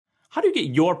How do you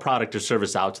get your product or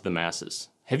service out to the masses?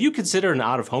 Have you considered an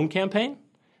out-of-home campaign?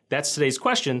 That's today's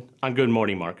question on Good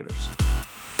Morning Marketers.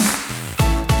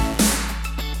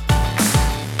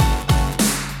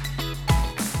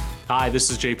 Hi, this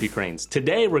is JP Cranes.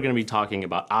 Today we're going to be talking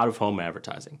about out-of-home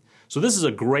advertising. So this is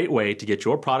a great way to get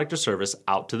your product or service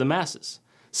out to the masses.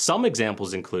 Some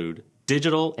examples include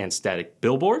digital and static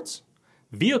billboards,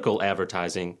 vehicle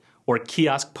advertising, or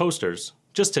kiosk posters,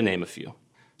 just to name a few.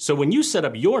 So when you set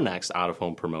up your next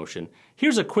out-of-home promotion,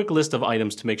 here's a quick list of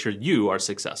items to make sure you are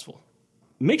successful.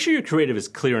 Make sure your creative is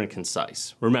clear and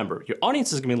concise. Remember, your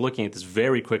audience is going to be looking at this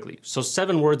very quickly, so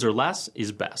 7 words or less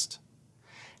is best.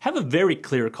 Have a very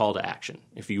clear call to action.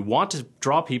 If you want to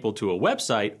draw people to a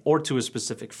website or to a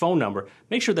specific phone number,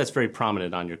 make sure that's very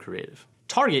prominent on your creative.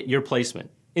 Target your placement.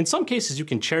 In some cases, you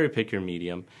can cherry pick your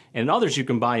medium, and in others, you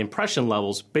can buy impression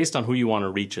levels based on who you want to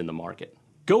reach in the market.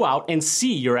 Go out and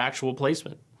see your actual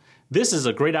placement. This is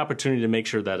a great opportunity to make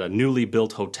sure that a newly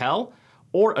built hotel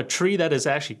or a tree that has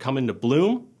actually come into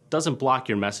bloom doesn't block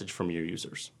your message from your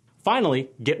users. Finally,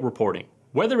 get reporting.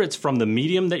 Whether it's from the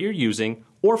medium that you're using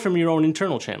or from your own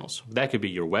internal channels. That could be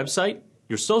your website,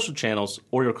 your social channels,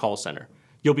 or your call center.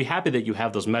 You'll be happy that you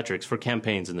have those metrics for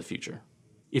campaigns in the future.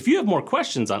 If you have more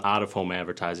questions on out-of-home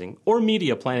advertising or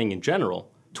media planning in general,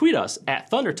 tweet us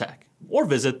at ThunderTech or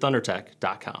visit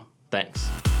thundertech.com. Thanks.